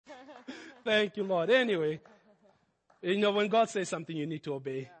Thank you, Lord. Anyway, when God says something, you need to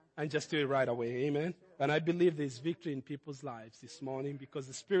obey and just do it right away. Amen. And I believe there's victory in people's lives this morning because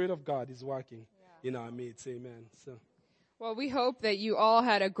the Spirit of God is working in our midst. Amen. Well, we hope that you all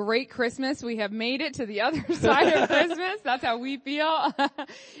had a great Christmas. We have made it to the other side of Christmas. That's how we feel.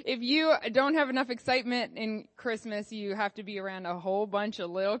 If you don't have enough excitement in Christmas, you have to be around a whole bunch of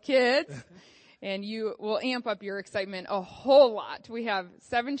little kids. And you will amp up your excitement a whole lot. We have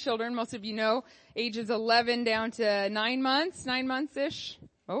 7 children. Most of you know ages 11 down to 9 months-ish.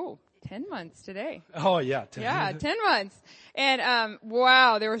 Oh, 10 months today. Oh, yeah. 10 months. And,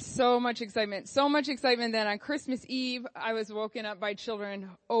 wow, there was so much excitement. So much excitement that on Christmas Eve, I was woken up by children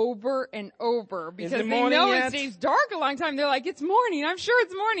over and over because they know it stays dark a long time. They're like, it's morning. I'm sure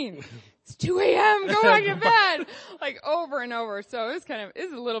it's morning. It's 2 a.m. Go back to bed. Like over and over. So it's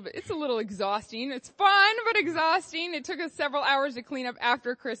a little exhausting. It's fun, but exhausting. It took us several hours to clean up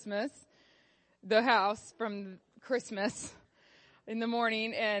after Christmas, the house from Christmas in the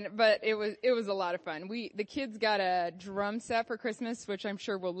morning. But it was a lot of fun. The kids got a drum set for Christmas, which I'm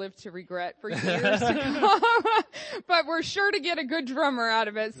sure we'll live to regret for years to come. But we're sure to get a good drummer out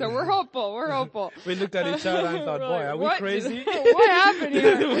of it. So we're hopeful. We looked at each other and thought, boy, are we crazy? What happened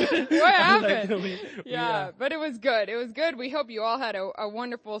here? What happened? Yeah, but it was good. It was good. We hope you all had a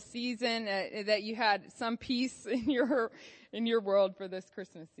wonderful season, that you had some peace in your world for this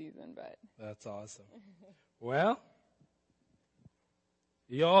Christmas season. But that's awesome. Well,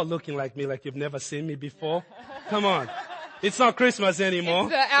 you're all looking like me, like you've never seen me before. Come on. It's not Christmas anymore.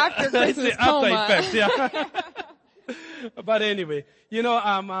 It's the after Christmas it's the after effect, yeah. But anyway, we're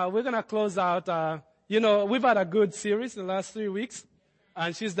going to close out. We've had a good series the last 3 weeks,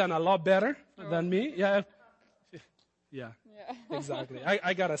 and she's done a lot better than me. Yeah. Exactly.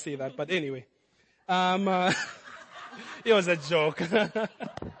 I got to say that. But anyway, it was a joke.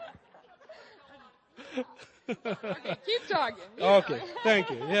 Okay, keep talking. Okay, thank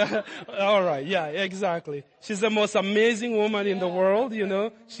you. Yeah, all right. Yeah, exactly. She's the most amazing woman in the world.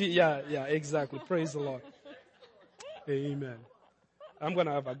 Exactly. Praise the Lord. Amen. I'm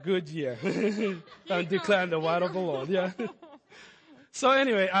gonna have a good year and declare the word of the Lord. Yeah. So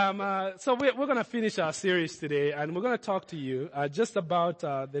anyway, so we're gonna finish our series today, and we're gonna talk to you just about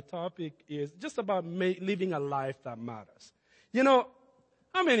the topic is just about living a life that matters.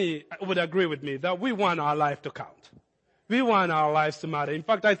 How many would agree with me that we want our life to count? We want our lives to matter. In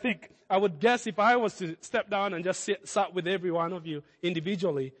fact, I would guess if I was to step down and just sat with every one of you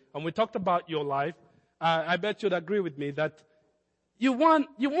individually, and we talked about your life, I bet you'd agree with me that you want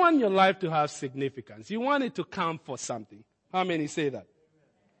your life to have significance. You want it to count for something. How many say that?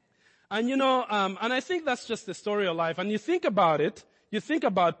 And and I think that's just the story of life. And you think about it, you think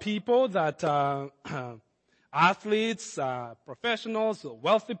about people that, athletes, professionals,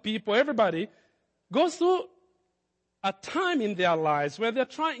 wealthy people, everybody goes through a time in their lives where they're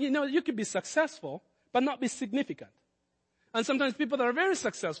trying, you could be successful, but not be significant. And sometimes people that are very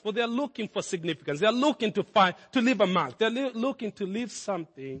successful, they're looking for significance. They're looking to leave a mark. They're looking to leave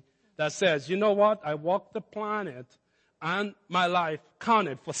something that says, you know what, I walked the planet and my life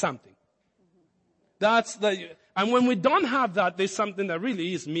counted for something. And when we don't have that, there's something that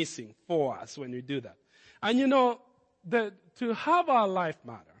really is missing for us when we do that. And to have our life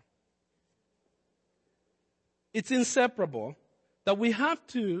matter, it's inseparable that we have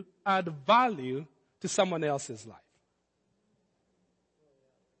to add value to someone else's life.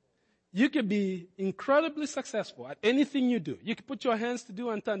 You could be incredibly successful at anything you do. You could put your hands to do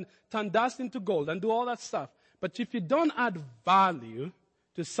and turn dust into gold and do all that stuff. But if you don't add value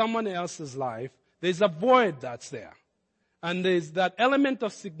to someone else's life, there's a void that's there. And there's that element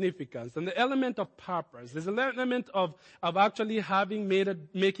of significance and the element of purpose. There's an element of actually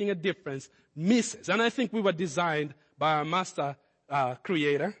making a difference misses. And I think we were designed by our master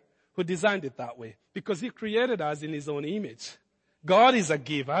creator who designed it that way because he created us in his own image. God is a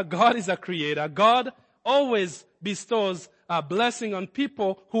giver. God is a creator. God always bestows a blessing on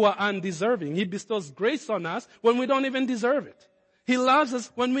people who are undeserving. He bestows grace on us when we don't even deserve it. He loves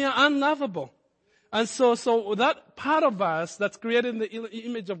us when we are unlovable. And so that part of us that's created in the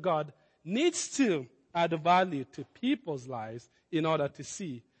image of God needs to add value to people's lives in order to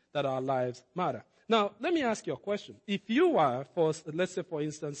see that our lives matter. Now, let me ask you a question. If you were, let's say for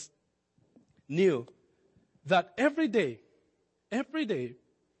instance, knew that every day,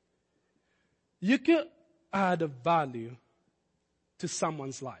 you could add value to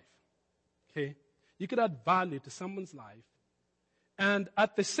someone's life. Okay? You could add value to someone's life. And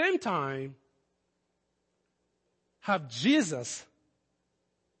at the same time, have Jesus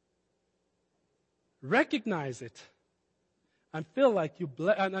recognize it and feel like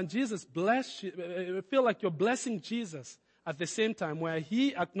and Jesus bless you, feel like you're blessing Jesus at the same time, where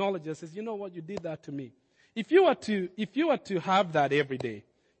he acknowledges, says, you know what, you did that to me. If you were to have that every day,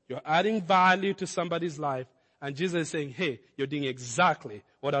 you're adding value to somebody's life, and Jesus is saying, hey, you're doing exactly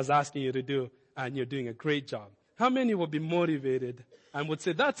what I was asking you to do, and you're doing a great job. How many will be motivated and would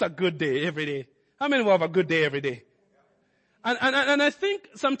say, that's a good day every day? How many will have a good day every day? And I think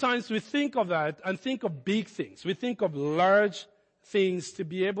sometimes we think of that and think of big things. We think of large things to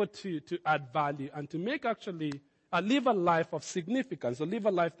be able to add value and to make actually live a life of significance, or live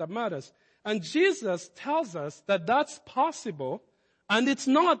a life that matters. And Jesus tells us that that's possible, and it's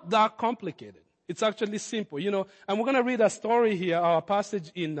not that complicated. It's actually simple, and we're going to read a story here, our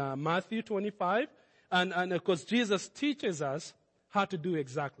passage in Matthew 25, and of course Jesus teaches us how to do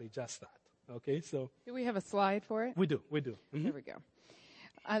exactly just that. Okay, so. Do we have a slide for it? We do. Mm-hmm. Here we go.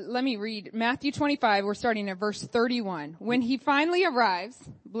 Let me read Matthew 25. We're starting at verse 31. When he finally arrives,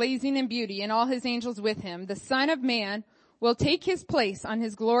 blazing in beauty and all his angels with him, the Son of Man will take his place on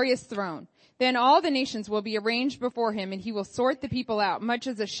his glorious throne. Then all the nations will be arranged before him, and he will sort the people out, much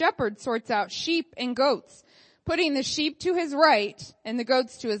as a shepherd sorts out sheep and goats, putting the sheep to his right and the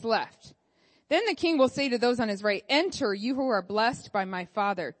goats to his left. Then the king will say to those on his right, enter, you who are blessed by my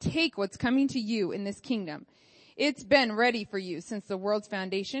Father. Take what's coming to you in this kingdom. It's been ready for you since the world's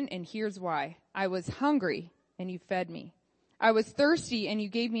foundation, and here's why. I was hungry, and you fed me. I was thirsty, and you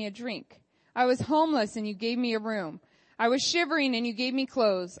gave me a drink. I was homeless, and you gave me a room. I was shivering, and you gave me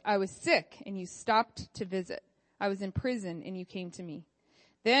clothes. I was sick, and you stopped to visit. I was in prison, and you came to me.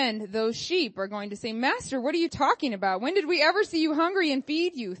 Then those sheep are going to say, Master, what are you talking about? When did we ever see you hungry and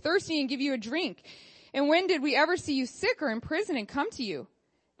feed you, thirsty and give you a drink? And when did we ever see you sick or in prison and come to you?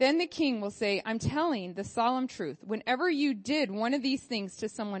 Then the king will say, I'm telling the solemn truth. Whenever you did one of these things to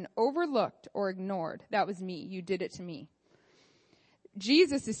someone overlooked or ignored, that was me. You did it to me.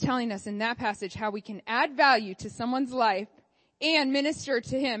 Jesus is telling us in that passage how we can add value to someone's life and minister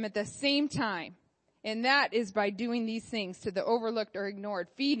to him at the same time. And that is by doing these things to the overlooked or ignored,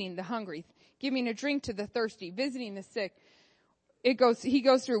 feeding the hungry, giving a drink to the thirsty, visiting the sick. He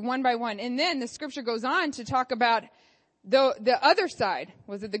goes through one by one. And then the scripture goes on to talk about the other side.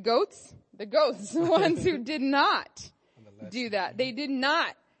 Was it the goats? The goats, the ones who did not do that. They did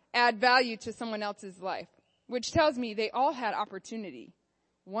not add value to someone else's life, which tells me they all had opportunity.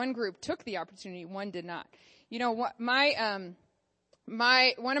 One group took the opportunity, one did not. You know what,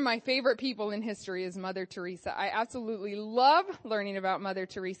 one of my favorite people in history is Mother Teresa. I absolutely love learning about Mother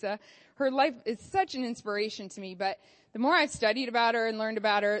Teresa. Her life is such an inspiration to me, but the more I've studied about her and learned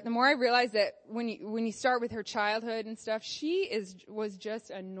about her, the more I realize that when you start with her childhood and stuff, she was just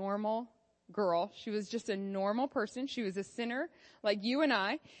a normal girl. She was just a normal person. She was a sinner like you and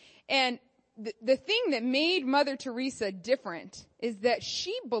I. And the thing that made Mother Teresa different is that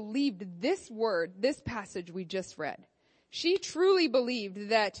she believed this passage we just read. She truly believed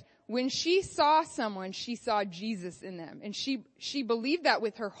that when she saw someone, she saw Jesus in them. And she believed that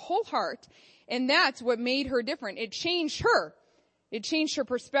with her whole heart. And that's what made her different. It changed her. It changed her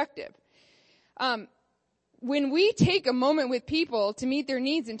perspective. When we take a moment with people to meet their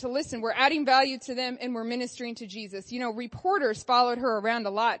needs and to listen, we're adding value to them and we're ministering to Jesus. You know, reporters followed her around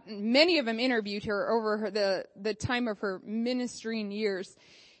a lot. Many of them interviewed her over the time of her ministering years.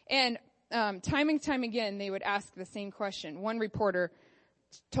 And time and time again, they would ask the same question. One reporter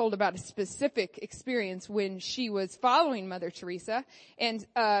told about a specific experience when she was following Mother Teresa, and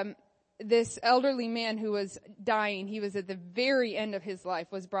this elderly man who was dying, he was at the very end of his life,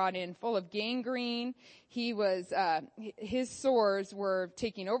 was brought in full of gangrene. His sores were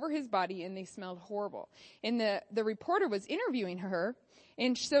taking over his body and they smelled horrible. And the reporter was interviewing her.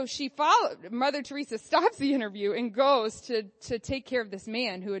 And so Mother Teresa stops the interview and goes to take care of this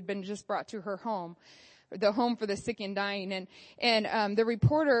man who had been just brought to her home, the home for the sick and dying. And the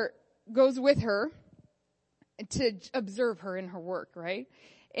reporter goes with her to observe her in her work, right?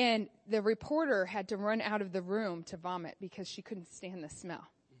 And the reporter had to run out of the room to vomit because she couldn't stand the smell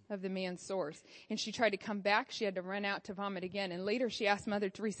of the man's sores. And she tried to come back. She had to run out to vomit again. And later she asked Mother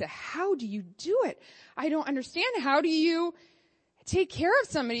Teresa, how do you do it? I don't understand. How do you take care of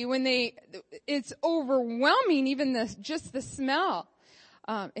somebody when it's overwhelming, even just the smell?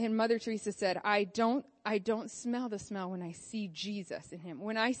 And Mother Teresa said, I don't smell the smell when I see Jesus in him.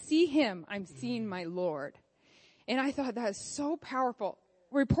 When I see him, I'm seeing my Lord. And I thought that is so powerful.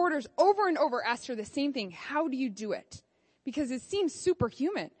 Reporters over and over asked her the same thing. How do you do it? Because it seems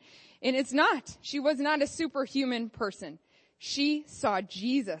superhuman. And it's not. She was not a superhuman person. She saw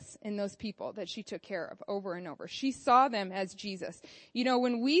Jesus in those people that she took care of over and over. She saw them as Jesus. You know,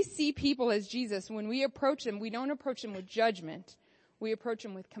 when we see people as Jesus, when we approach them, we don't approach them with judgment. We approach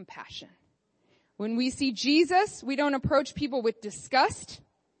them with compassion. When we see Jesus, we don't approach people with disgust.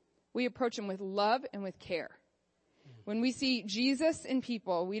 We approach them with love and with care. When we see Jesus in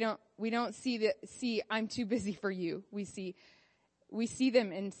people, we don't see I'm too busy for you. We see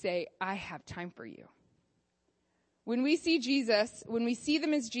them and say, I have time for you. When we see Jesus, when we see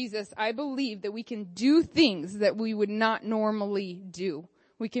them as Jesus, I believe that we can do things that we would not normally do.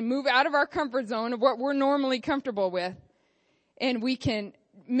 We can move out of our comfort zone of what we're normally comfortable with, and we can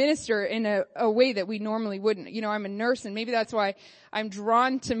minister in a way that we normally wouldn't. You know, I'm a nurse, and maybe that's why I'm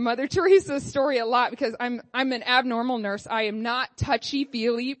drawn to Mother Teresa's story a lot, because I'm an abnormal nurse. I am not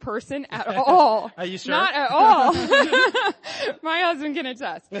touchy-feely person at all. Are you sure? Not at all. My husband can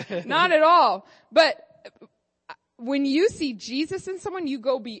attest. Not at all. But when you see Jesus in someone, you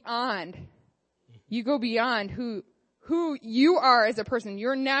go beyond. You go beyond who you are as a person,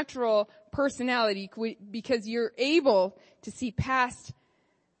 your natural personality, because you're able to see past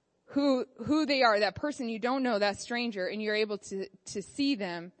who they are, that person you don't know, that stranger, and you're able to see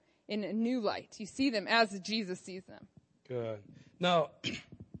them in a new light. You see them as Jesus sees them. Good. Now,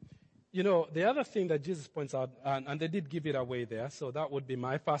 you know, the other thing that Jesus points out, and they did give it away there, so that would be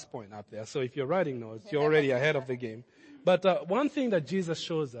my first point up there. So if you're writing notes, you're already ahead of the game. But one thing that Jesus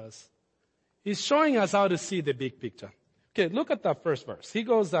shows us, he's showing us how to see the big picture. Okay, look at that first verse.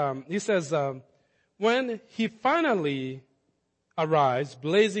 He says, when he finally arrives,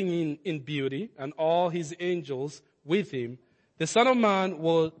 blazing in beauty, and all his angels with him, the Son of Man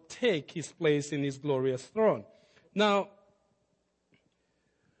will take his place in his glorious throne. Now,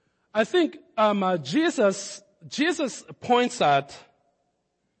 I think Jesus points out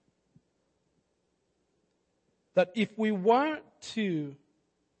that if we were to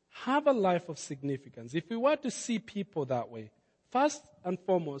have a life of significance, if we were to see people that way, first and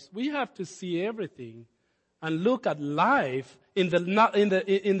foremost, we have to see everything and look at life in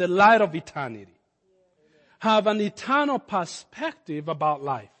the light of eternity. Have an eternal perspective about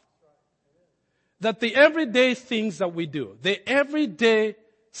life. That the everyday things that we do, the everyday,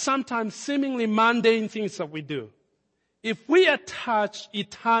 sometimes seemingly mundane things that we do, if we attach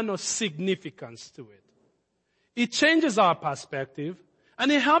eternal significance to it, it changes our perspective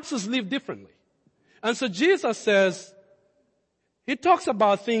and it helps us live differently. And so Jesus says, he talks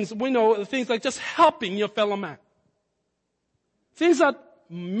about things, we know, things like just helping your fellow man. Things that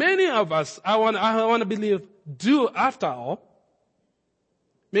many of us, I want to believe, do after all.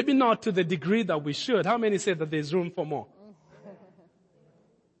 Maybe not to the degree that we should. How many say that there's room for more?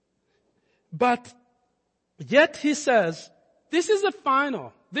 But yet he says, this is the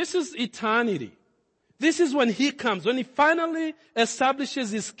final. This is eternity. This is when he comes, when he finally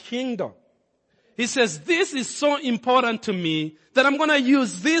establishes his kingdom. He says, this is so important to me that I'm going to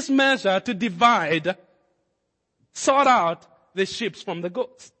use this measure to divide, sort out the sheep from the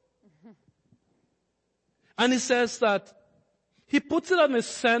goats. And he says that he puts it on the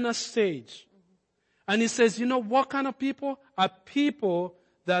center stage. And he says, you know what kind of people? Are people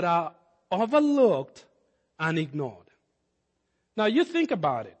that are overlooked and ignored. Now you think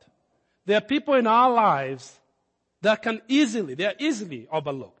about it. There are people in our lives that they're easily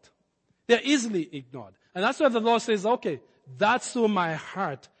overlooked. They're easily ignored. And that's why the Lord says, okay, that's who my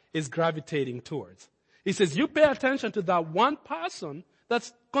heart is gravitating towards. He says, you pay attention to that one person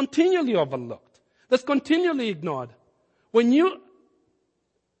that's continually overlooked, that's continually ignored. When you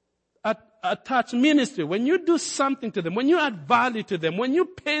attach ministry, when you do something to them, when you add value to them, when you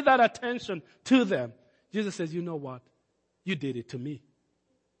pay that attention to them, Jesus says, you know what? You did it to me.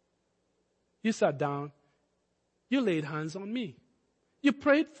 You sat down. You laid hands on me. You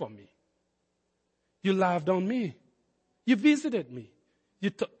prayed for me. You loved on me. You visited me.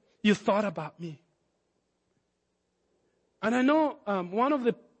 You thought about me. And I know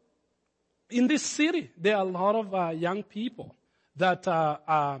in this city, there are a lot of young people that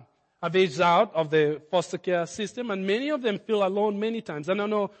have aged out of the foster care system, and many of them feel alone many times. And I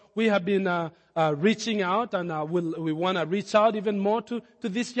know we have been reaching out, and we want to reach out even more to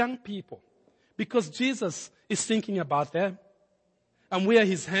these young people, because Jesus is thinking about them. And we are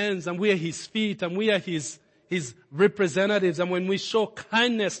his hands, and we are his feet, and we are his representatives. And when we show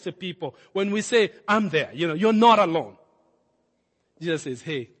kindness to people, when we say, I'm there, you're not alone. Jesus says,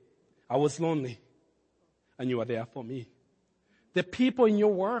 hey, I was lonely, and you are there for me. The people in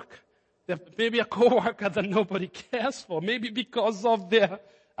your work, maybe a coworker that nobody cares for, maybe because of their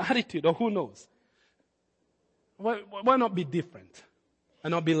attitude, or who knows. Why not be different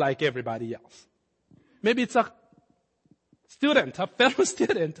and not be like everybody else? Maybe it's student, a fellow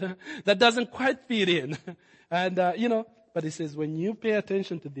student that doesn't quite fit in. And, but he says, when you pay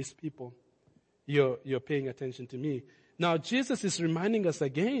attention to these people, you're paying attention to me. Now, Jesus is reminding us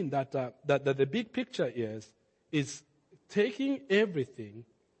again that the big picture is taking everything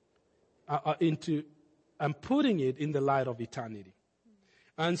into and putting it in the light of eternity.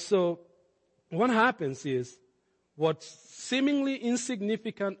 And so what happens is what seemingly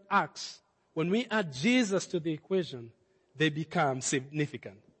insignificant acts, when we add Jesus to the equation, they become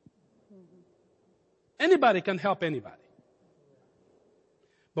significant. Anybody can help anybody.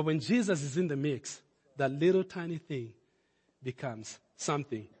 But when Jesus is in the mix, that little tiny thing becomes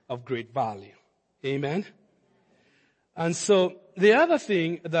something of great value. Amen? And so the other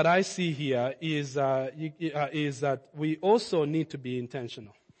thing that I see here is that we also need to be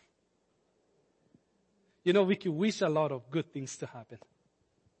intentional. We can wish a lot of good things to happen.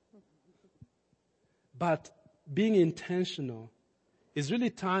 But being intentional is really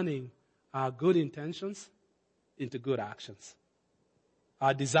turning our good intentions into good actions.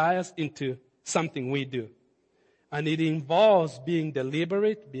 Our desires into something we do. And it involves being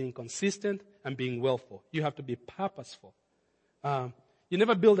deliberate, being consistent, and being willful. You have to be purposeful. You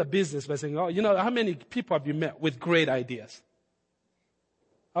never build a business by saying, how many people have you met with great ideas?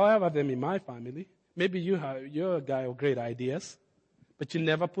 I have them in my family. Maybe you're a guy with great ideas, but you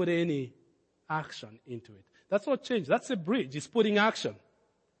never put any action into it. That's what changed. That's a bridge. It's putting action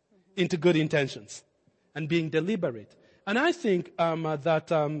into good intentions and being deliberate. And I think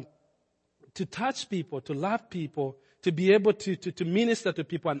that to touch people, to love people, to be able to minister to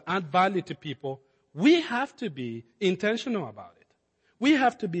people and add value to people, we have to be intentional about it. We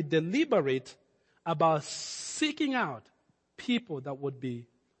have to be deliberate about seeking out people that would be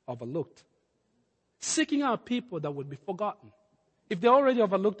overlooked. Seeking out people that would be forgotten. If they're already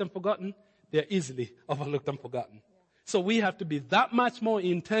overlooked and forgotten, they're easily overlooked and forgotten. So we have to be that much more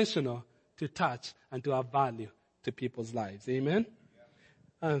intentional to touch and to add value to people's lives. Amen?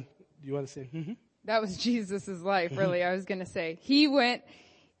 Do you want to say? Mm-hmm. That was Jesus' life, really. I was going to say. He was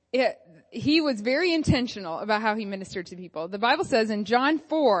very intentional about how he ministered to people. The Bible says in John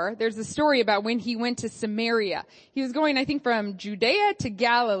 4, there's a story about when he went to Samaria. He was going, I think, from Judea to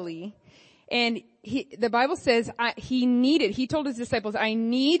Galilee. And the Bible says he told his disciples, I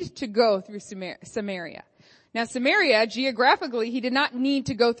need to go through Samaria. Now, Samaria, geographically, he did not need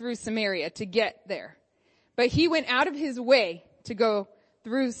to go through Samaria to get there. But he went out of his way to go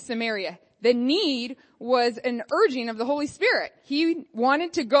through Samaria. The need was an urging of the Holy Spirit. He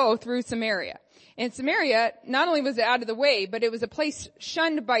wanted to go through Samaria. And Samaria, not only was it out of the way, but it was a place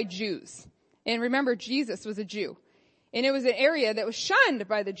shunned by Jews. And remember, Jesus was a Jew. And it was an area that was shunned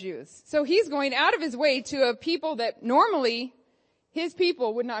by the Jews. So he's going out of his way to a people that normally his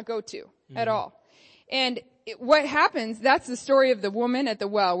people would not go to at all. And what happens, that's the story of the woman at the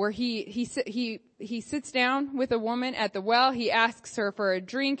well, where he sits down with a woman at the well. He asks her for a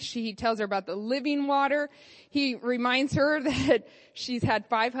drink. He tells her about the living water. He reminds her that she's had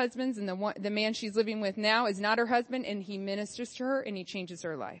 5 husbands and the man she's living with now is not her husband, and he ministers to her and he changes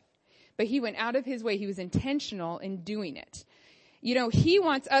her life. But he went out of his way. He was intentional in doing it. He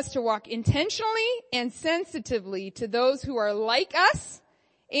wants us to walk intentionally and sensitively to those who are like us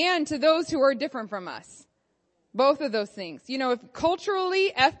and to those who are different from us. Both of those things. If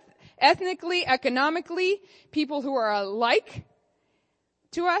culturally, ethnically, economically, people who are alike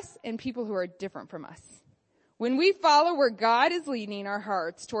to us and people who are different from us. When we follow where God is leading our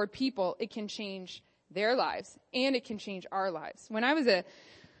hearts toward people, it can change their lives and it can change our lives. When I was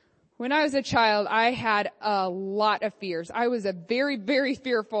a child, I had a lot of fears. I was a very, very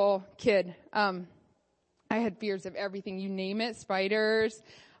fearful kid. I had fears of everything, you name it, spiders,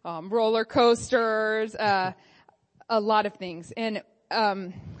 roller coasters, a lot of things. And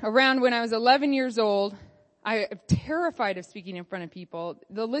around when I was 11 years old, I am terrified of speaking in front of people.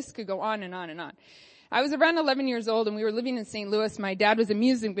 The list could go on and on and on. I was around 11 years old and we were living in St. Louis. My dad was a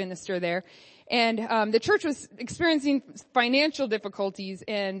music minister there. And the church was experiencing financial difficulties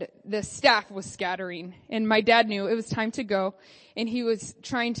and the staff was scattering. And my dad knew it was time to go. And he was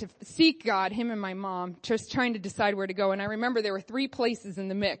trying to seek God, him and my mom, just trying to decide where to go. And I remember there were 3 places in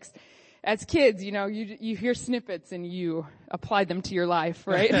the mix. As kids, you hear snippets and you apply them to your life,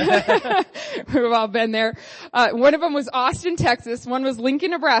 right? We've all been there. One of them was Austin, Texas. One was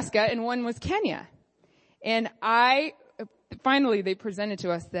Lincoln, Nebraska. And one was Kenya. And finally they presented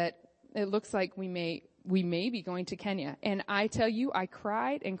to us that it looks like we may be going to Kenya. And I tell you, I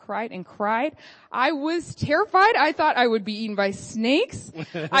cried and cried and cried. I was terrified. I thought I would be eaten by snakes.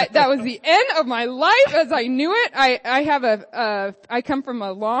 That was the end of my life as I knew it. I come from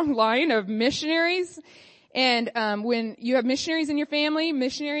a long line of missionaries And when you have missionaries in your family,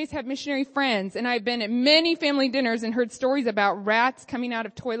 missionaries have missionary friends. And I've been at many family dinners and heard stories about rats coming out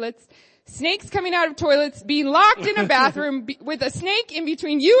of toilets, snakes coming out of toilets, being locked in a bathroom with a snake in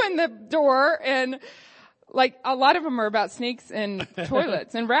between you and the door. And like a lot of them are about snakes and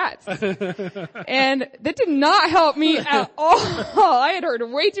toilets and rats. And that did not help me at all. I had heard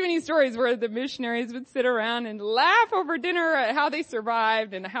way too many stories where the missionaries would sit around and laugh over dinner at how they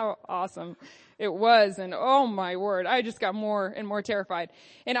survived and how awesome it was. And oh my word, I just got more and more terrified.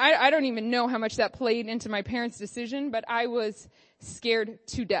 And I don't even know how much that played into my parents' decision, but I was scared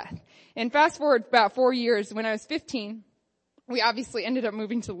to death. And fast forward about 4 years, when I was 15, we obviously ended up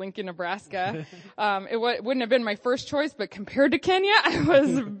moving to Lincoln, Nebraska. It wouldn't have been my first choice, but compared to Kenya, I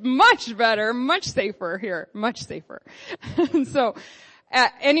was much better, much safer here, much safer. So,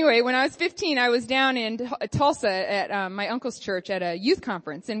 anyway, when I was 15, I was down in Tulsa at my uncle's church at a youth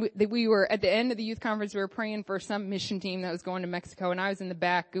conference, and we were at the end of the youth conference. We were praying for some mission team that was going to Mexico, and I was in the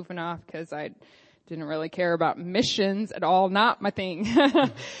back goofing off because I didn't really care about missions at all, not my thing.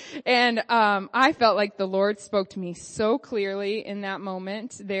 And I felt like the Lord spoke to me so clearly in that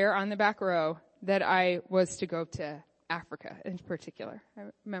moment there on the back row that I was to go to Africa in particular. I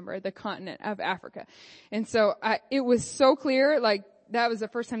remember the continent of Africa. And so it was so clear, like that was the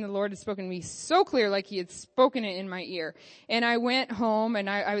first time the Lord had spoken to me so clear, like he had spoken it in my ear. And I went home and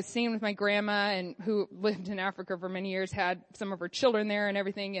I was staying with my grandma, and who lived in Africa for many years, had some of her children there and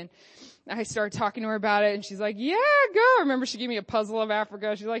everything. And I started talking to her about it, and she's like, yeah, go. I remember she gave me a puzzle of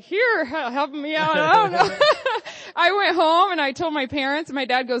Africa. She's like, here, helping me out. I don't know. I went home and I told my parents, and my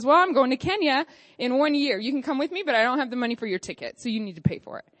dad goes, well, I'm going to Kenya in 1 year. You can come with me, but I don't have the money for your ticket, so you need to pay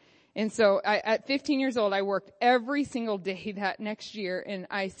for it. And so at 15 years old, I worked every single day that next year, and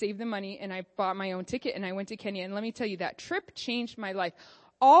I saved the money, and I bought my own ticket, and I went to Kenya. And let me tell you, that trip changed my life.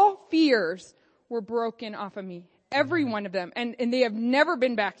 All fears were broken off of me. Every one of them. And they have never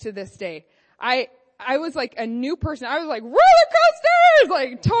been back to this day. I was like a new person. I was like roller coasters,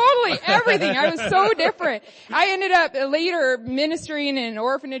 like totally everything. I was so different. I ended up later ministering in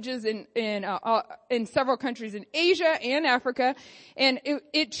orphanages in several countries in Asia and Africa, and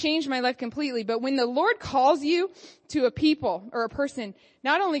it changed my life completely. But when the Lord calls you to a people or a person,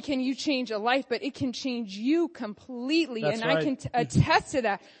 not only can you change a life, but it can change you completely. That's and right. I can attest to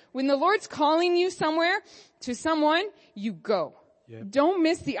that. When the Lord's calling you somewhere to someone, you go. Yep. Don't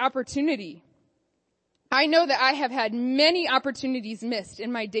miss the opportunity. I know that I have had many opportunities missed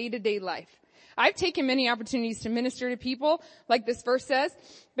in my day-to-day life. I've taken many opportunities to minister to people, like this verse says,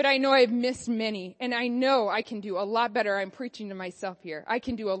 but I know I've missed many, and I know I can do a lot better. I'm preaching to myself here. I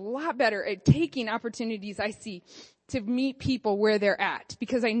can do a lot better at taking opportunities I see to meet people where they're at,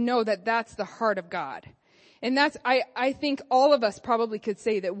 because I know that that's the heart of God. And I think all of us probably could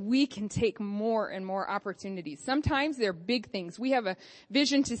say that we can take more and more opportunities. Sometimes they're big things. We have a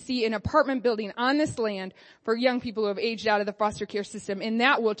vision to see an apartment building on this land for young people who have aged out of the foster care system. And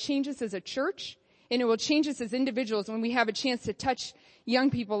that will change us as a church, and it will change us as individuals when we have a chance to touch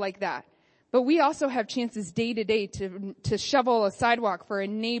young people like that. But we also have chances day to day to shovel a sidewalk for a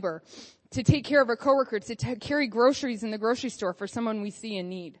neighbor, to take care of a coworker, to carry groceries in the grocery store for someone we see in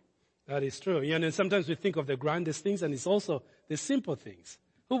need. That is true. Yeah, and sometimes we think of the grandest things, and it's also the simple things.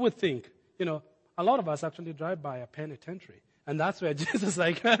 Who would think? A lot of us actually drive by a penitentiary, and that's where Jesus is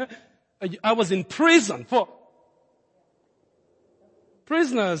like, I was in prison for.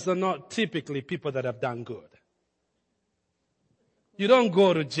 Prisoners are not typically people that have done good. You don't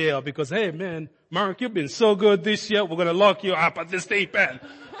go to jail because, hey man, Mark, you've been so good this year, we're going to lock you up at the state pen.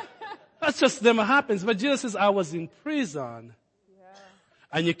 That's just never happens. But Jesus says, I was in prison.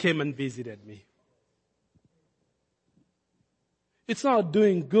 And you came and visited me. It's not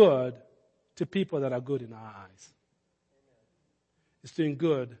doing good to people that are good in our eyes. It's doing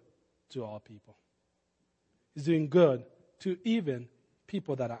good to all people. It's doing good to even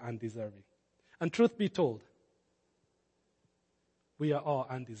people that are undeserving. And truth be told, we are all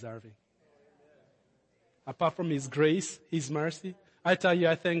undeserving. Apart from His grace, His mercy, I tell you,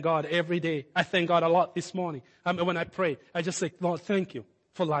 I thank God every day. I thank God a lot this morning. When I pray, I just say, Lord, thank you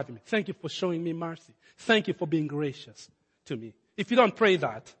for loving me. Thank you for showing me mercy. Thank you for being gracious to me. If you don't pray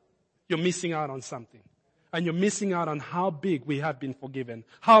that, you're missing out on something. And you're missing out on how big we have been forgiven,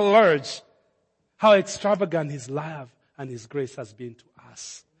 how large, how extravagant His love and His grace has been to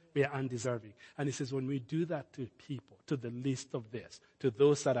us. We are undeserving. And He says, when we do that to people, to the least of this, to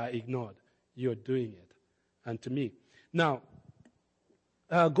those that are ignored, you're doing it. And to me. Now,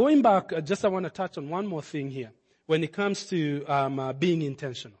 going back, I want to touch on one more thing here. When it comes to being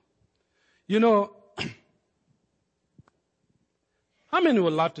intentional. How many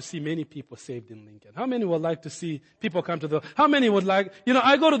would love to see many people saved in Lincoln? How many would like to see people come to how many would like,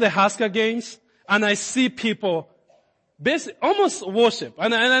 I go to the Husker games and I see people almost worship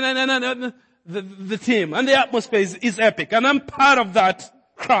and the team and the atmosphere is epic and I'm part of that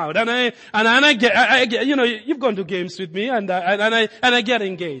crowd and I get, you've gone to games with me and I get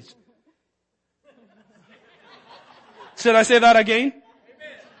engaged. Should I say that again?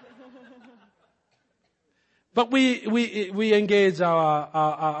 But we engage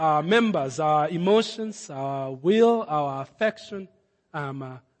our members, our emotions, our will, our affection,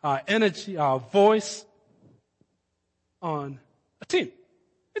 our energy, our voice on a team.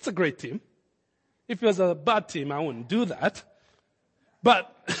 It's a great team. If it was a bad team, I wouldn't do that.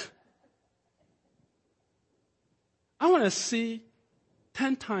 But I want to see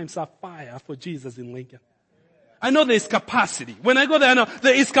 10 times our fire for Jesus in Lincoln. I know there is capacity. When I go there, I know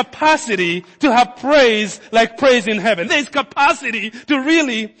there is capacity to have praise like praise in heaven. There is capacity to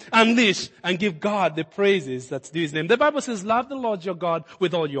really unleash and give God the praises that's due His name. The Bible says, love the Lord your God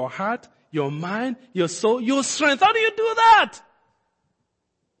with all your heart, your mind, your soul, your strength. How do you do that?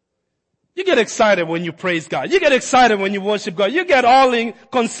 You get excited when you praise God. You get excited when you worship God. You get all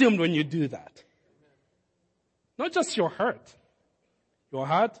consumed when you do that. Not just your heart,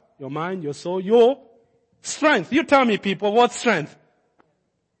 your mind, your soul, your strength. You tell me, people, what strength?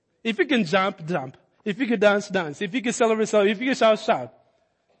 If you can jump, jump. If you can dance, dance. If you can celebrate, celebrate. If you can shout, shout.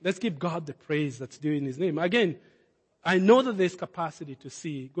 Let's give God the praise that's due in His name. Again, I know that there's capacity to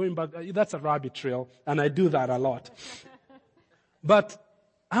see. Going back, that's a rabbit trail, and I do that a lot. But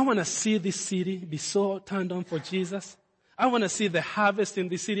I want to see this city be so turned on for Jesus. I want to see the harvest in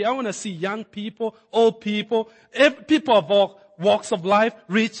this city. I want to see young people, old people, people of all walks of life,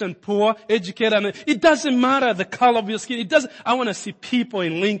 rich and poor, educated, and it doesn't matter the color of your skin. I want to see people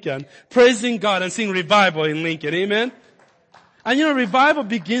in Lincoln praising God and seeing revival in Lincoln. Amen. And revival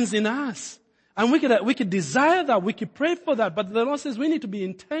begins in us. And we could desire that, we could pray for that, but the Lord says we need to be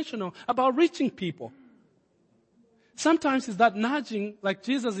intentional about reaching people. Sometimes it's that nudging, like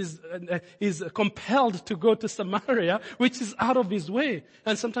Jesus is compelled to go to Samaria, which is out of His way.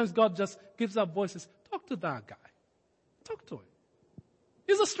 And sometimes God just gives up voices. Talk to that guy. Talk to him.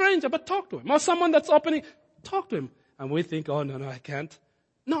 He's a stranger, but talk to him. Or someone that's opening, talk to him. And we think, oh, no, I can't.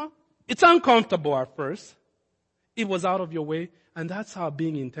 No, it's uncomfortable at first. It was out of your way. And that's how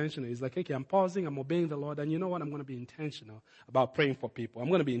being intentional is. Like, okay, I'm pausing, I'm obeying the Lord, and you know what? I'm going to be intentional about praying for people. I'm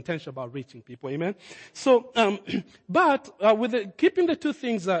going to be intentional about reaching people. Amen? So, keeping the two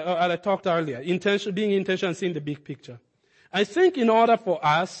things that I talked earlier, being intentional and seeing the big picture. I think in order for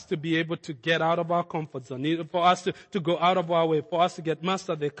us to be able to get out of our comfort zone, for us to go out of our way, for us to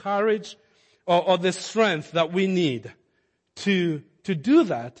master the courage or the strength that we need to do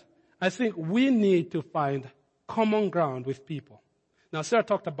that, I think we need to find common ground with people. Now, Sarah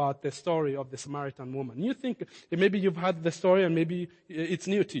talked about the story of the Samaritan woman. You think maybe you've heard the story and maybe it's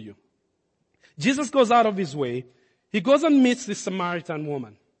new to you. Jesus goes out of His way. He goes and meets the Samaritan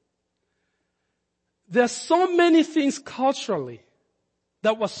woman. There are so many things culturally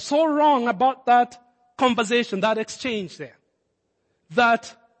that was so wrong about that conversation, that exchange there,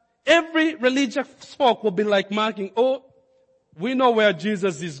 that every religious folk will be like marking, oh, we know where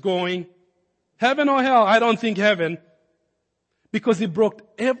Jesus is going. Heaven or hell? I don't think heaven. Because He broke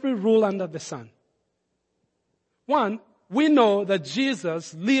every rule under the sun. One, we know that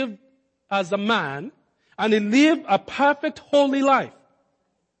Jesus lived as a man and He lived a perfect, holy life.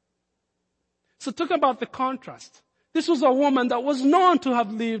 So talk about the contrast. This was a woman that was known to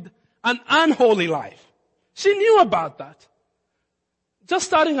have lived an unholy life. She knew about that. Just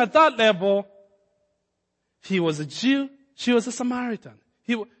starting at that level, he was a Jew, she was a Samaritan.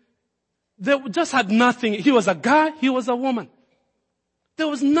 They just had nothing. He was a guy, he was a woman. There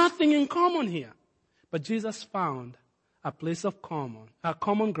was nothing in common here. But Jesus found a place of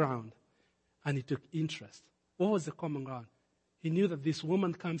common ground, and He took interest. What was the common ground? He knew that this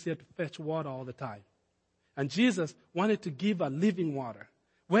woman comes here to fetch water all the time. And Jesus wanted to give her living water.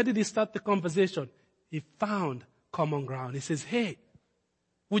 Where did He start the conversation? He found common ground. He says, hey,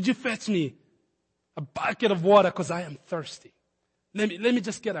 would you fetch me a bucket of water because I am thirsty? Let me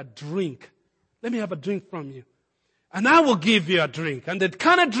just get a drink. Let me have a drink from you. And I will give you a drink. And the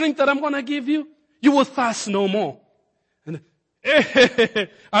kind of drink that I'm going to give you, you will thirst no more. And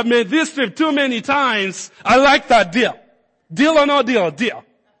I've made this trip too many times. I like that deal. Deal or no deal? Deal.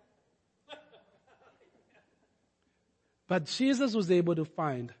 But Jesus was able to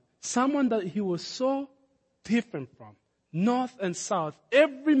find someone that He was so different from. North and south.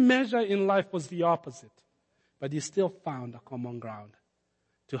 Every measure in life was the opposite. But He still found a common ground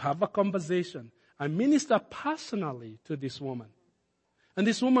to have a conversation and minister personally to this woman. And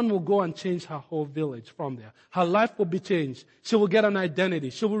this woman will go and change her whole village from there. Her life will be changed. She will get an identity.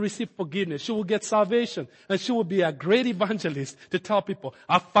 She will receive forgiveness. She will get salvation. And she will be a great evangelist to tell people,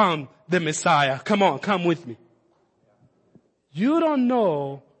 I found the Messiah. Come on, come with me. You don't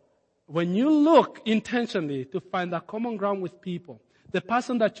know, when you look intentionally to find a common ground with people, the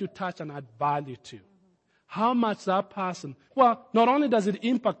person that you touch and add value to, how much that person, well, not only does it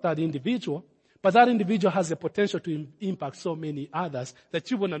impact that individual, but that individual has the potential to impact so many others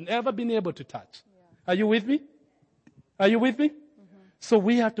that you would have never been able to touch. Yeah. Are you with me? Are you with me? Mm-hmm. So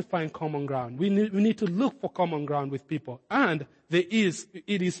we have to find common ground. We need to look for common ground with people. And it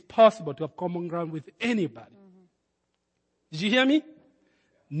is possible to have common ground with anybody. Mm-hmm. Did you hear me?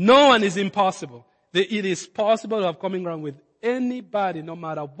 No one is impossible. It is possible to have common ground with anybody, no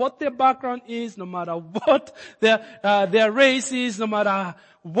matter what their background is, no matter what their race is, no matter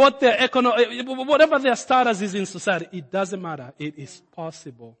what their whatever their status is in society. It doesn't matter. It is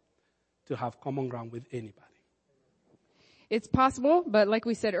possible to have common ground with anybody. It's possible, but like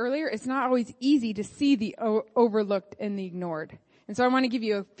we said earlier, it's not always easy to see the overlooked and the ignored. And so I want to give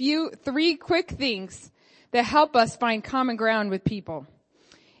you three quick things that help us find common ground with people.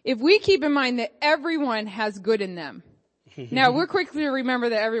 If we keep in mind that everyone has good in them. Now, we're quick to remember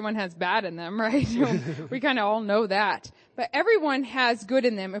that everyone has bad in them, right? We kind of all know that. But everyone has good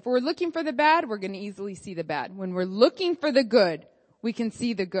in them. If we're looking for the bad, we're going to easily see the bad. When we're looking for the good, we can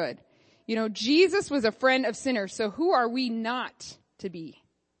see the good. You know, Jesus was a friend of sinners, so who are we not to be?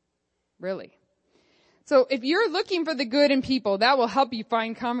 Really? So if you're looking for the good in people, that will help you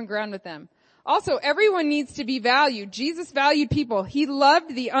find common ground with them. Also, everyone needs to be valued. Jesus valued people. He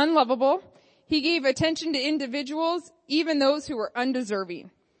loved the unlovable. He gave attention to individuals, even those who were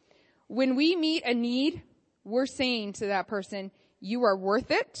undeserving. When we meet a need, we're saying to that person, you are worth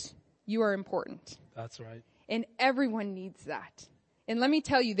it. You are important. That's right. And everyone needs that. And let me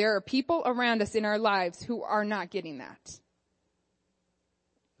tell you, there are people around us in our lives who are not getting that.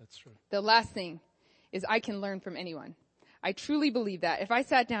 That's true. The last thing is I can learn from anyone. I truly believe that. If I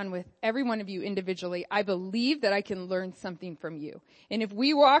sat down with every one of you individually, I believe that I can learn something from you. And if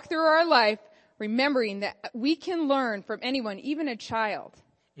we walk through our life remembering that we can learn from anyone, even a child,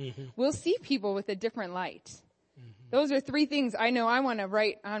 we'll see people with a different light. Those are three things I know I want to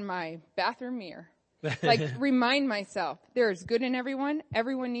write on my bathroom mirror. Like, remind myself, there's good in everyone.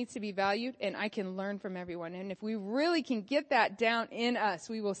 Everyone needs to be valued, and I can learn from everyone. And if we really can get that down in us,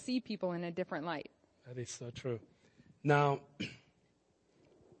 we will see people in a different light. That is so true. Now,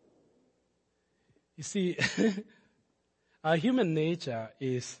 you see, our human nature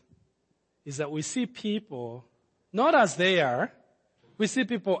is that we see people not as they are, we see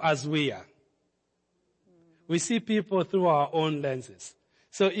people as we are. We see people through our own lenses.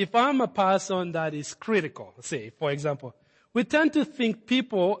 So if I'm a person that is critical, say, for example, we tend to think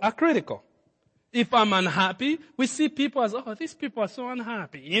people are critical. If I'm unhappy, we see people as, oh, these people are so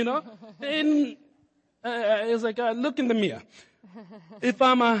unhappy, you know? And it's like, look in the mirror. If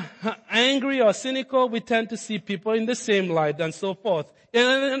I'm angry or cynical, we tend to see people in the same light and so forth.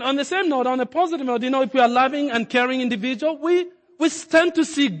 And on the same note, on a positive note, you know, if we are loving and caring individual, we tend to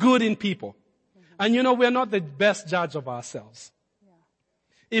see good in people. And you know, we're not the best judge of ourselves.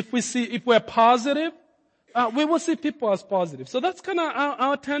 If we're positive, we will see people as positive. So that's kind of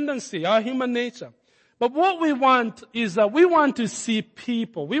our tendency, our human nature. But what we want is that we want to see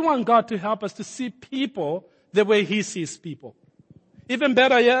people. We want God to help us to see people the way He sees people. Even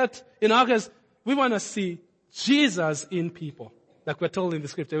better yet, in our case, we want to see Jesus in people. Like we're told in the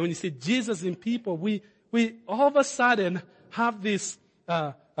scripture. When you see Jesus in people, we all of a sudden have this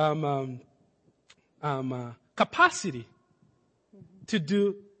capacity to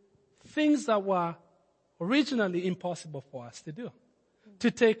do things that were originally impossible for us to do. To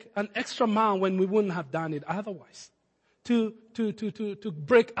take an extra mile when we wouldn't have done it otherwise. To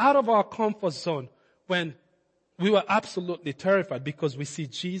break out of our comfort zone when we were absolutely terrified because we see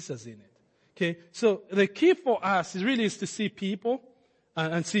Jesus in it. Okay? So the key for us is to see people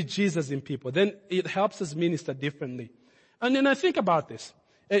and see Jesus in people. Then it helps us minister differently. And then I think about this.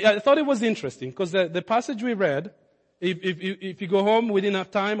 I thought it was interesting because the passage we read, if you go home, we didn't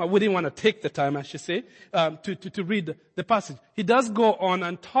have time. I wouldn't want to take the time, I should say, to read the passage. He does go on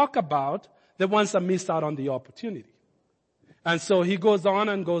and talk about the ones that missed out on the opportunity. And so he goes on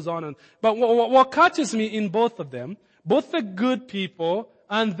and goes on. But what catches me in both of them, both the good people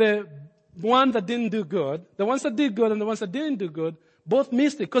and the one that didn't do good, the ones that did good and the ones that didn't do good, both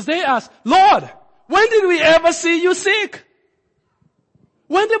missed it. Because they asked, Lord, when did we ever see you sick?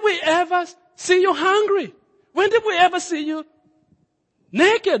 When did we ever see you hungry? When did we ever see you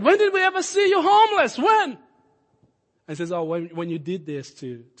naked? When did we ever see you homeless? When? And says, oh, when you did this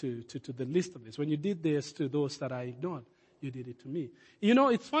to the least of this, when you did this to those that I ignored, you did it to me. You know,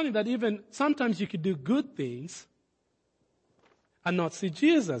 it's funny that even sometimes you could do good things and not see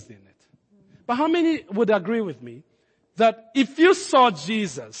Jesus in it. But how many would agree with me that if you saw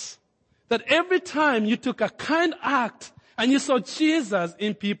Jesus, that every time you took a kind act and you saw Jesus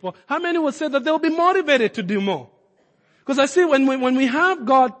in people, how many would say that they'll be motivated to do more? Because I see when we have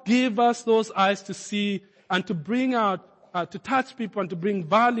God give us those eyes to see and to bring out, to touch people and to bring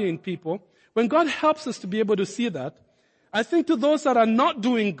value in people, when God helps us to be able to see that, I think to those that are not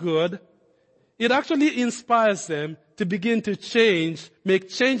doing good, it actually inspires them to begin to change, make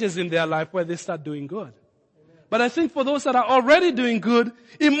changes in their life where they start doing good. But I think for those that are already doing good,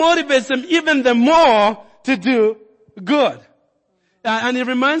 it motivates them even the more to do good. And it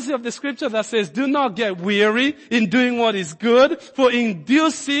reminds me of the scripture that says, do not get weary in doing what is good, for in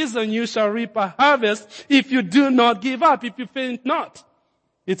due season you shall reap a harvest if you do not give up, if you faint not,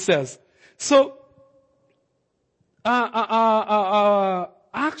 it says. So, our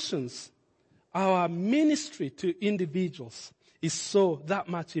actions, our ministry to individuals is so that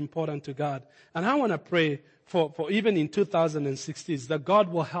much important to God. And I want to pray for even in 2016 that God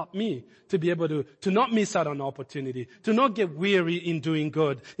will help me to be able to not miss out on opportunity, to not get weary in doing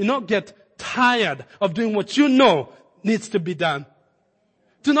good, to not get tired of doing what you know needs to be done.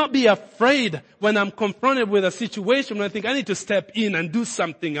 To not be afraid when I'm confronted with a situation when I think I need to step in and do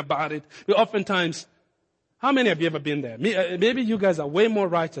something about it. But oftentimes, how many of you ever been there? Maybe you guys are way more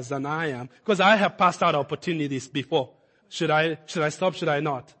righteous than I am because I have passed out opportunities before. Should I stop? Should I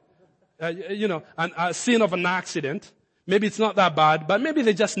not? And a scene of an accident. Maybe it's not that bad, but maybe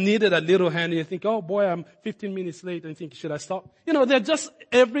they just needed a little hand and you think, oh boy, I'm 15 minutes late, and you think, should I stop? They're just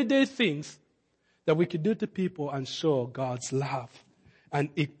everyday things that we could do to people and show God's love. And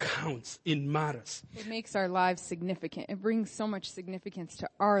it counts. It matters. It makes our lives significant. It brings so much significance to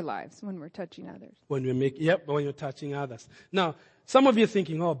our lives when we're touching others. When you're touching others. Now, some of you are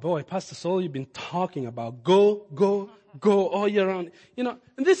thinking, oh boy, Pastor Saul, you've been talking about go all year round. And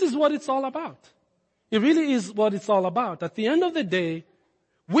this is what it's all about. It really is what it's all about. At the end of the day,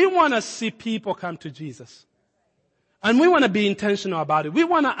 we want to see people come to Jesus. And we want to be intentional about it. We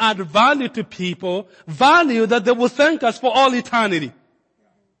want to add value to people, value that they will thank us for all eternity.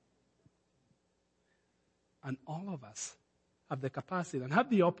 And all of us have the capacity and have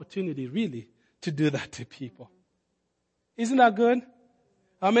the opportunity really to do that to people. Isn't that good?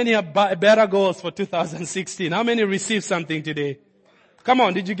 How many have better goals for 2016? How many received something today? Come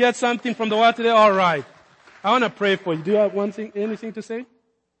on, did you get something from the word today? All right. I want to pray for you. Do you have anything to say?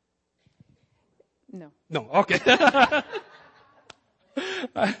 No. No, okay.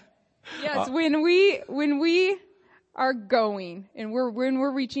 Yes, when we are going and when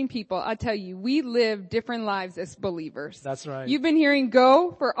we're reaching people, I'll tell you, we live different lives as believers. That's right. You've been hearing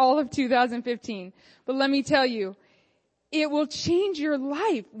go for all of 2015. But let me tell you, it will change your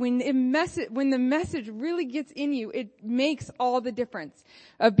life when the message really gets in you. It makes all the difference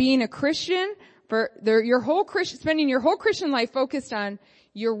of being a Christian spending your whole Christian life focused on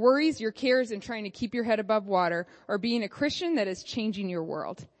your worries, your cares, and trying to keep your head above water, or being a Christian that is changing your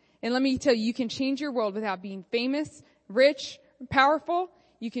world. And let me tell you, you can change your world without being famous, rich, powerful.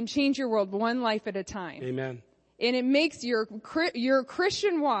 You can change your world one life at a time. Amen. And it makes your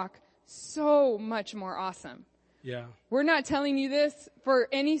Christian walk so much more awesome. Yeah. We're not telling you this for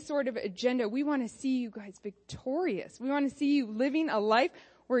any sort of agenda. We want to see you guys victorious. We want to see you living a life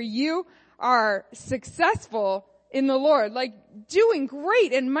where you are successful in the Lord, like doing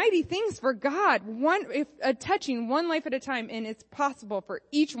great and mighty things for God, touching one life at a time, and it's possible for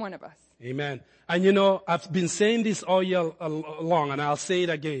each one of us. Amen. And I've been saying this all year long, and I'll say it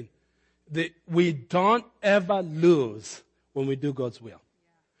again. We don't ever lose when we do God's will.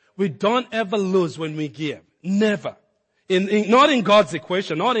 We don't ever lose when we give. Never. Not in God's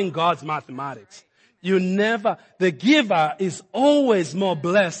equation, not in God's mathematics. The giver is always more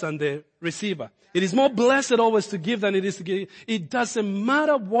blessed than the receiver. It is more blessed always to give than it is to give. It doesn't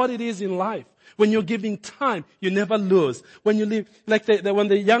matter what it is in life. When you're giving time, you never lose. When you live, like when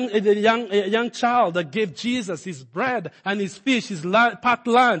the young child that gave Jesus his bread and his fish, his packed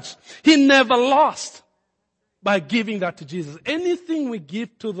lunch, he never lost by giving that to Jesus. Anything we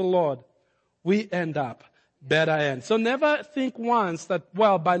give to the Lord, we end up better end. So never think once that,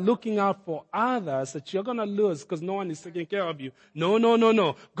 by looking out for others that you're going to lose because no one is taking care of you.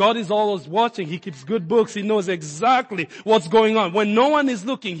 No. God is always watching. He keeps good books. He knows exactly what's going on. When no one is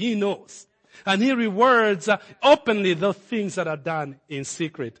looking, He knows. And He rewards openly the things that are done in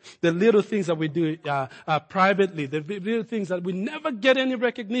secret. The little things that we do privately. The little things that we never get any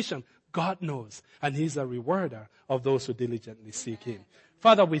recognition. God knows, and He's a rewarder of those who diligently seek Him.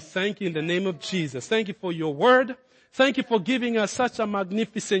 Father, we thank you in the name of Jesus. Thank you for your word. Thank you for giving us such a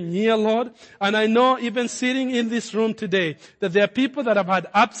magnificent year, Lord. And I know even sitting in this room today that there are people that have had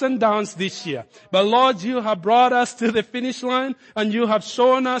ups and downs this year. But Lord, you have brought us to the finish line and you have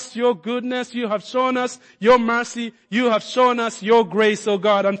shown us your goodness. You have shown us your mercy. You have shown us your grace, oh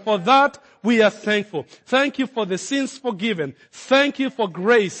God. And for that, we are thankful. Thank you for the sins forgiven. Thank you for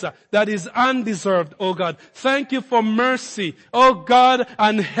grace that is undeserved, oh God. Thank you for mercy, oh God,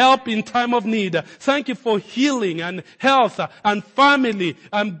 and help in time of need. Thank you for healing and health and family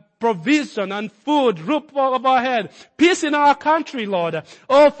and provision and food, roof over our head, peace in our country, Lord.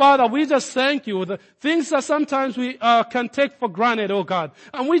 Oh Father, we just thank you. The things that sometimes we can take for granted, oh God.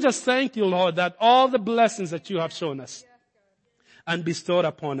 And we just thank you, Lord, that all the blessings that you have shown us and bestowed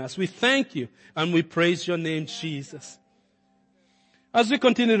upon us. We thank you and we praise your name, Jesus. As we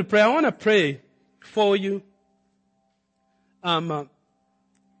continue to pray, I want to pray for you. In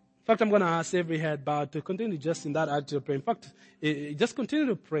fact, I'm going to ask every head bowed to continue just in that attitude of prayer. In fact, just continue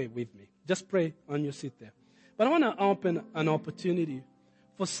to pray with me. Just pray on your seat there. But I want to open an opportunity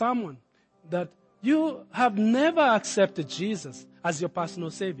for someone that you have never accepted Jesus as your personal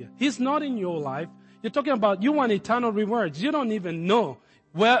Savior. He's not in your life. You're talking about you want eternal rewards. You don't even know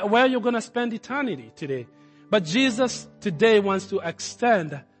where you're going to spend eternity today. But Jesus today wants to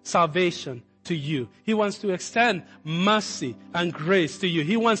extend salvation to you. He wants to extend mercy and grace to you.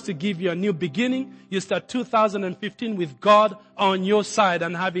 He wants to give you a new beginning. You start 2015 with God on your side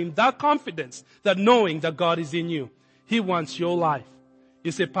and having that confidence that knowing that God is in you. He wants your life.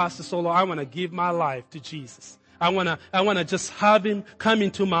 You say, Pastor Solo, I want to give my life to Jesus. I want to just have Him come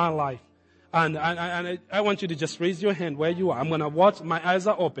into my life. And I want you to just raise your hand where you are. I'm going to watch. My eyes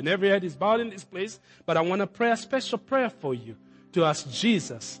are open. Every head is bowed in this place. But I want to pray a special prayer for you to ask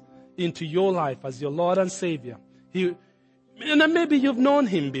Jesus into your life as your Lord and Savior. And maybe you've known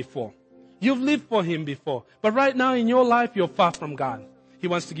Him before. You've lived for Him before. But right now in your life, you're far from God. He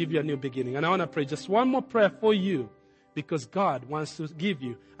wants to give you a new beginning. And I want to pray just one more prayer for you because God wants to give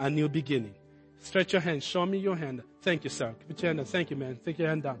you a new beginning. Stretch your hand. Show me your hand. Thank you, sir. Put your hand down. Thank you, man. Take your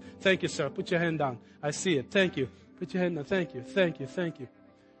hand down. Thank you, sir. Put your hand down. I see it. Thank you. Put your hand down. Thank you. Thank you. Thank you.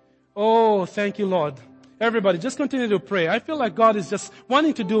 Oh, thank you, Lord. Everybody, just continue to pray. I feel like God is just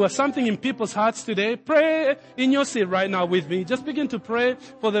wanting to do something in people's hearts today. Pray in your seat right now with me. Just begin to pray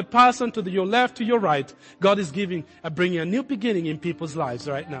for the person to your left, to your right. God is bringing a new beginning in people's lives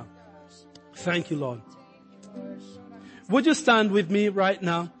right now. Thank you, Lord. Would you stand with me right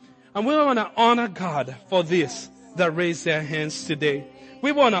now? And we want to honor God for this that raised their hands today.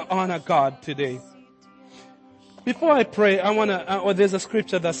 We want to honor God today. Before I pray, there's a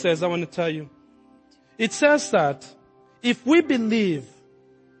scripture that says, I want to tell you. It says that if we believe,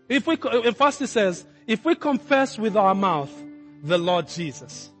 first it says, if we confess with our mouth the Lord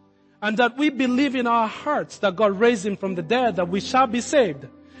Jesus, and that we believe in our hearts that God raised Him from the dead, that we shall be saved.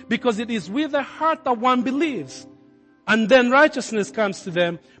 Because it is with the heart that one believes. And then righteousness comes to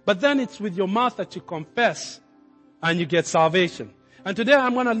them. But then it's with your mouth that you confess and you get salvation. And today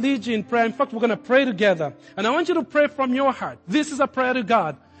I'm going to lead you in prayer. In fact, we're going to pray together. And I want you to pray from your heart. This is a prayer to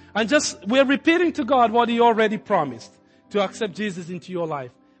God. And we're repeating to God what He already promised, to accept Jesus into your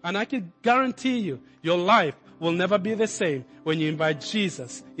life. And I can guarantee you, your life will never be the same when you invite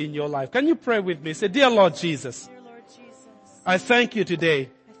Jesus in your life. Can you pray with me? Say, Dear Lord Jesus, Dear Lord Jesus, I thank you today.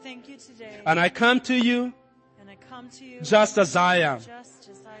 I thank you today. And I come to you just as I am.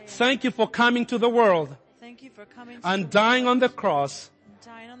 Thank you for coming to the world and dying on the cross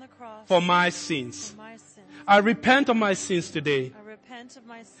for my sins. I repent of my sins today.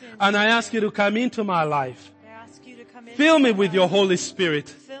 And I ask you to come into my life. Fill me with your Holy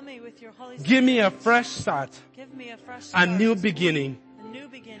Spirit. Give me a fresh start. A new beginning.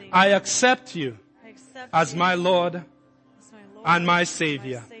 I accept you as my Lord and my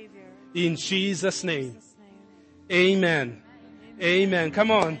Savior. In Jesus' name. Amen. Amen.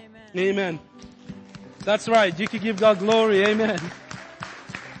 Come on. Amen. That's right. You can give God glory. Amen.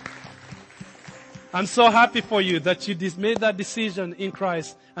 I'm so happy for you that you made that decision in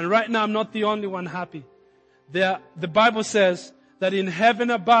Christ. And right now I'm not the only one happy. The Bible says that in heaven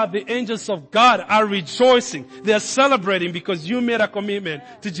above, the angels of God are rejoicing. They are celebrating because you made a commitment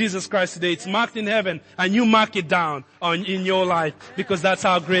to Jesus Christ today. It's marked in heaven and you mark it down in your life because that's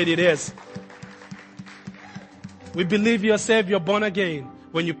how great it is. We believe you're saved, you're born again.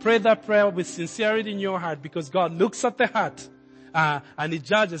 When you pray that prayer with sincerity in your heart, because God looks at the heart, and He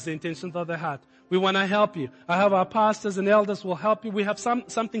judges the intentions of the heart. We want to help you. I have our pastors and elders who will help you. We have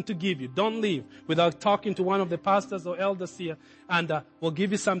something to give you. Don't leave without talking to one of the pastors or elders here, and we'll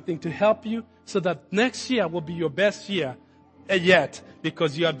give you something to help you so that next year will be your best year yet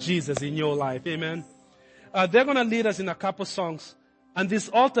because you have Jesus in your life. Amen. They're going to lead us in a couple songs. And this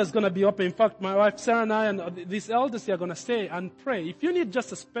altar is going to be open. In fact, my wife Sarah and I and these elders here are going to stay and pray. If you need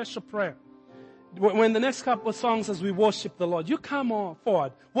just a special prayer, when the next couple of songs as we worship the Lord, you come on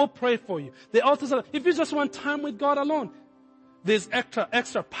forward. We'll pray for you. The altars are, if you just want time with God alone, there's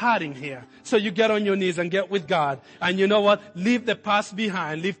extra padding here. So you get on your knees and get with God. And you know what? Leave the past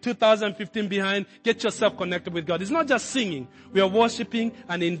behind. Leave 2015 behind. Get yourself connected with God. It's not just singing. We are worshiping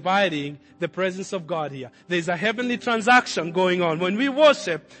and inviting the presence of God here. There's a heavenly transaction going on. When we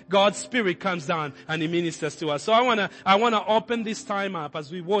worship, God's Spirit comes down and He ministers to us. So I wanna open this time up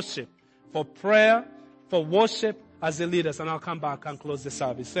as we worship for prayer, for worship as the leaders, and I'll come back and close the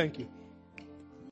service. Thank you.